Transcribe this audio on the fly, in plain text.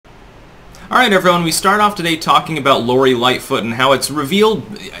Alright everyone, we start off today talking about Lorilightfoot and how it's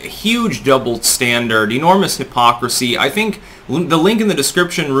revealed a huge double standard, enormous hypocrisy. I think the link in the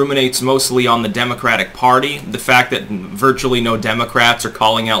description ruminates mostly on the Democratic Party, the fact that virtually no Democrats are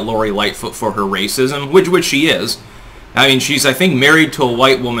calling out Lorilightfoot for her racism, which she is. I mean, she's, I think, married to a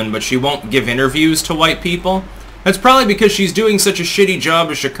white woman, but she won't give interviews to white people. That's probably because she's doing such a shitty job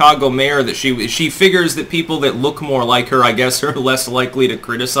as Chicago mayor that she figures that people that look more like her, I guess, are less likely to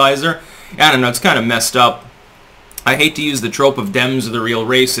criticize her. I don't know, it's kind of messed up. I hate to use the trope of Dems are the real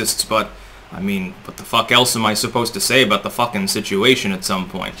racists, but, I mean, what the fuck else am I supposed to say about the fucking situation at some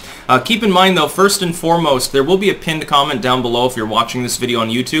point? Keep in mind, though, first and foremost, there will be a pinned comment down below if you're watching this video on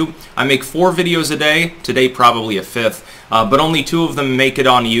YouTube. I make 4 videos a day, today probably a 5th, but only 2 of them make it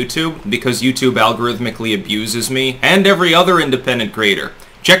on YouTube, because YouTube algorithmically abuses me, and every other independent creator.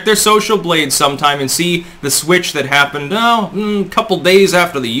 Check their social blades sometime and see the switch that happened, a couple days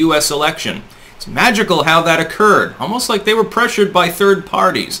after the US election. It's magical how that occurred, almost like they were pressured by third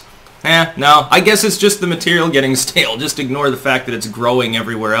parties. No, I guess it's just the material getting stale. Just ignore the fact that it's growing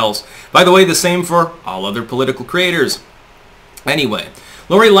everywhere else. By the way, the same for all other political creators. Anyway,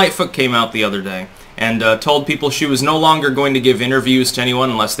 Lorilightfoot came out the other day and told people she was no longer going to give interviews to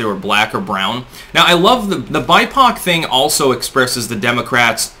anyone unless they were black or brown. Now, I love the BIPOC thing also expresses the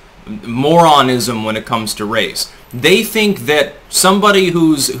Democrats' moronism when it comes to race. They think that somebody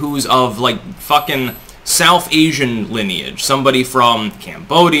who's of, like, fucking South Asian lineage, somebody from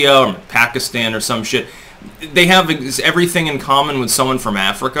Cambodia or Pakistan or some shit, they have everything in common with someone from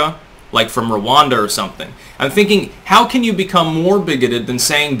Africa, like from Rwanda or something. I'm thinking, how can you become more bigoted than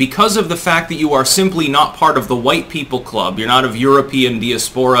saying because of the fact that you are simply not part of the white people club, you're not of European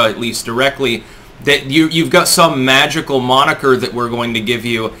diaspora, at least directly, that you've got some magical moniker that we're going to give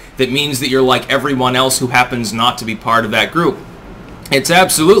you that means that you're like everyone else who happens not to be part of that group. It's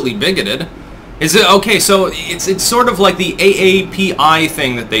absolutely bigoted. Is it okay? So it's sort of like the AAPI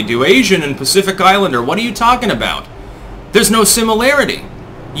thing that they do. Asian and Pacific Islander. What are you talking about? There's no similarity.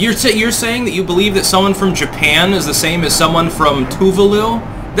 You're saying that you believe that someone from Japan is the same as someone from Tuvalu?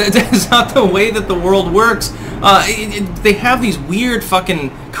 That's not the way that the world works. They have these weird fucking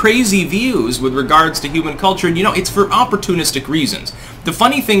crazy views with regards to human culture, and you know, it's for opportunistic reasons. The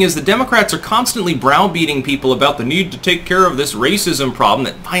funny thing is the Democrats are constantly browbeating people about the need to take care of this racism problem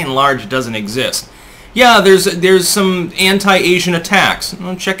that by and large doesn't exist. Yeah, there's some anti-Asian attacks.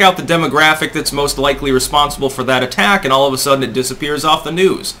 Well, check out the demographic that's most likely responsible for that attack, and all of a sudden it disappears off the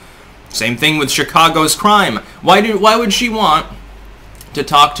news. Same thing with Chicago's crime. Why would she want to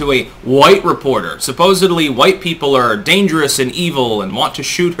talk to a white reporter? Supposedly white people are dangerous and evil and want to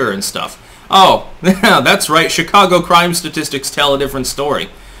shoot her and stuff. Oh, that's right, Chicago crime statistics tell a different story.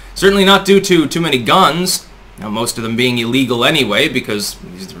 Certainly not due to too many guns, now most of them being illegal anyway because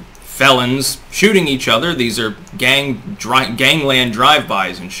these are felons shooting each other. These are gangland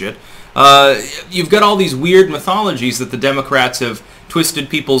drive-bys and shit. You've got all these weird mythologies that the Democrats have twisted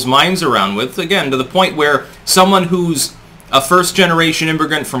people's minds around with, again, to the point where someone who's a first-generation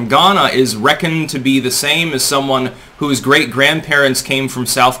immigrant from Ghana is reckoned to be the same as someone whose great-grandparents came from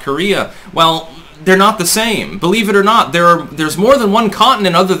South Korea. Well, they're not the same. Believe it or not, there's more than one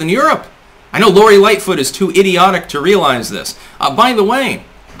continent other than Europe. I know Lorilightfoot is too idiotic to realize this. By the way,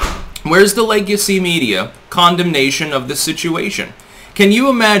 where's the legacy media condemnation of this situation? Can you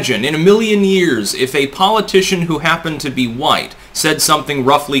imagine, in a million years, if a politician who happened to be white said something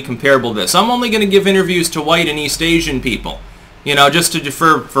roughly comparable to this? I'm only going to give interviews to white and East Asian people, you know, just to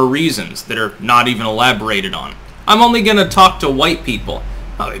defer for reasons that are not even elaborated on. I'm only going to talk to white people.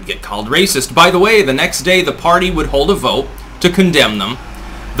 Oh, they'd get called racist. By the way, the next day the party would hold a vote to condemn them.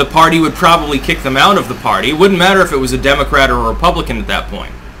 The party would probably kick them out of the party. It wouldn't matter if it was a Democrat or a Republican at that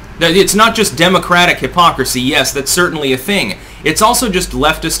point. It's not just democratic hypocrisy. Yes, that's certainly a thing. It's also just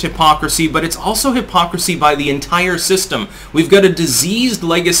leftist hypocrisy, but it's also hypocrisy by the entire system. We've got a diseased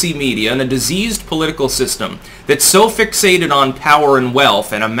legacy media and a diseased political system that's so fixated on power and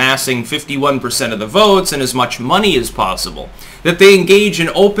wealth and amassing 51% of the votes and as much money as possible that they engage in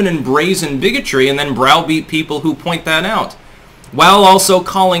open and brazen bigotry and then browbeat people who point that out, while also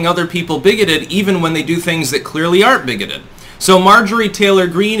calling other people bigoted even when they do things that clearly aren't bigoted. So Marjorie Taylor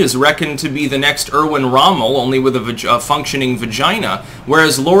Greene is reckoned to be the next Erwin Rommel, only with a functioning vagina,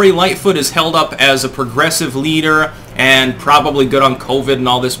 whereas Lorilightfoot is held up as a progressive leader and probably good on COVID and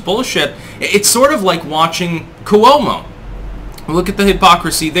all this bullshit. It's sort of like watching Cuomo. Look at the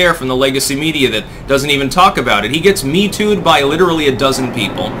hypocrisy there from the legacy media that doesn't even talk about it. He gets Me Too'd by literally a dozen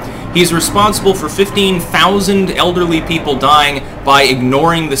people. He's responsible for 15,000 elderly people dying by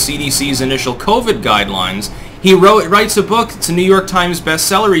ignoring the CDC's initial COVID guidelines. He writes a book. It's a New York Times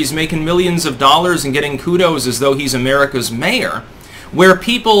bestseller. He's making millions of dollars and getting kudos as though he's America's mayor, where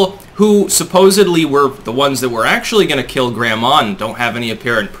people who supposedly were the ones that were actually going to kill Grandma and don't have any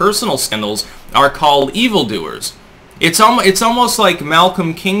apparent personal scandals are called evildoers. It's almost like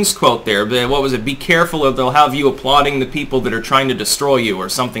Malcolm King's quote there. What was it? Be careful or they'll have you applauding the people that are trying to destroy you, or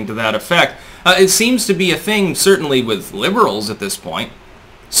something to that effect. It seems to be a thing, certainly with liberals at this point.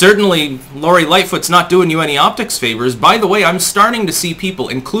 Certainly, Lori Lightfoot's not doing you any optics favors. By the way, I'm starting to see people,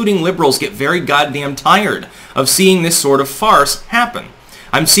 including liberals, get very goddamn tired of seeing this sort of farce happen.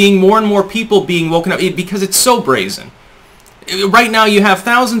 I'm seeing more and more people being woken up because it's so brazen. Right now, you have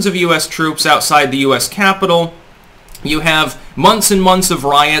thousands of U.S. troops outside the U.S. Capitol. You have months and months of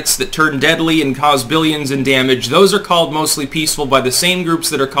riots that turn deadly and cause billions in damage. Those are called mostly peaceful by the same groups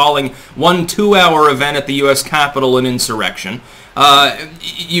that are calling one 2-hour event at the U.S. Capitol an insurrection.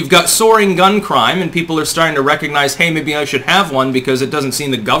 You've got soaring gun crime, and people are starting to recognize, hey, maybe I should have one because it doesn't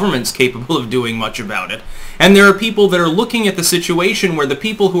seem the government's capable of doing much about it. And there are people that are looking at the situation where the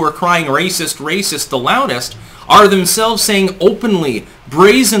people who are crying racist, racist the loudest are themselves saying openly,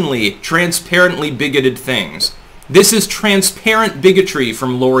 brazenly, transparently bigoted things. This is transparent bigotry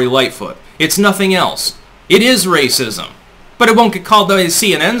from Lori Lightfoot. It's nothing else. It is racism. But it won't get called out.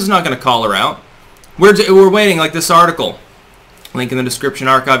 CNN's not going to call her out. We're waiting, like this article. Link in the description,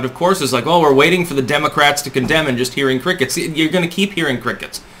 archived, of course, is like, oh, we're waiting for the Democrats to condemn and just hearing crickets. You're going to keep hearing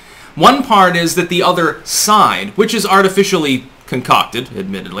crickets. One part is that the other side, which is artificially concocted,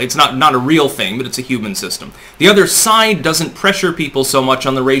 admittedly, it's not a real thing, but it's a human system. The other side doesn't pressure people so much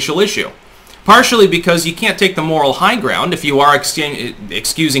on the racial issue. Partially because you can't take the moral high ground if you are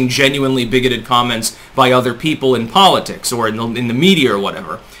excusing genuinely bigoted comments by other people in politics or in the media or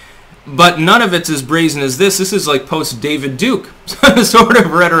whatever. But none of it's as brazen as this. This is like post-David Duke sort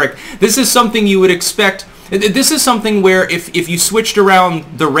of rhetoric. This is something you would expect. This is something where if you switched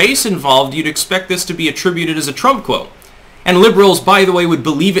around the race involved, you'd expect this to be attributed as a Trump quote. And liberals, by the way, would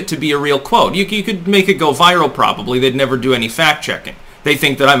believe it to be a real quote. You could make it go viral probably. They'd never do any fact-checking. They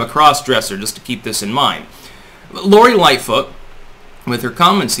think that I'm a cross-dresser, just to keep this in mind. Lori Lightfoot, with her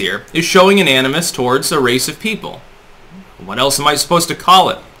comments here, is showing an animus towards a race of people. What else am I supposed to call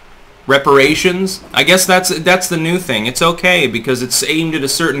it? Reparations? I guess that's the new thing. It's okay because it's aimed at a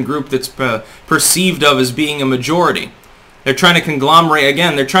certain group that's perceived of as being a majority. They're trying to conglomerate,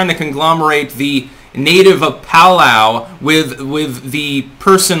 again, they're trying to conglomerate the native of Palau with the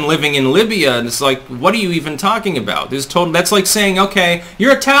person living in Libya. And it's like, what are you even talking about? That's like saying, okay,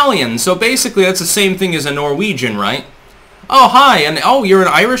 you're Italian, so basically that's the same thing as a Norwegian, right? Oh, hi, and oh, you're an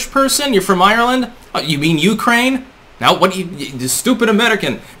Irish person? You're from Ireland? Oh, you mean Ukraine? Now, what you stupid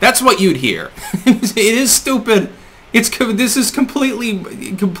American? That's what you'd hear. It is stupid. This is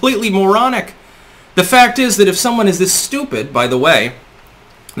completely moronic. The fact is that if someone is this stupid, by the way,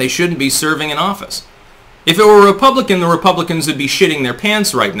 they shouldn't be serving in office. If it were a Republican, the Republicans would be shitting their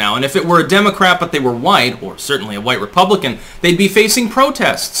pants right now. And if it were a Democrat but they were white, or certainly a white Republican, they'd be facing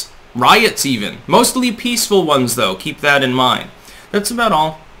protests, riots even. Mostly peaceful ones, though. Keep that in mind. That's about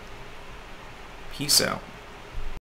all. Peace out.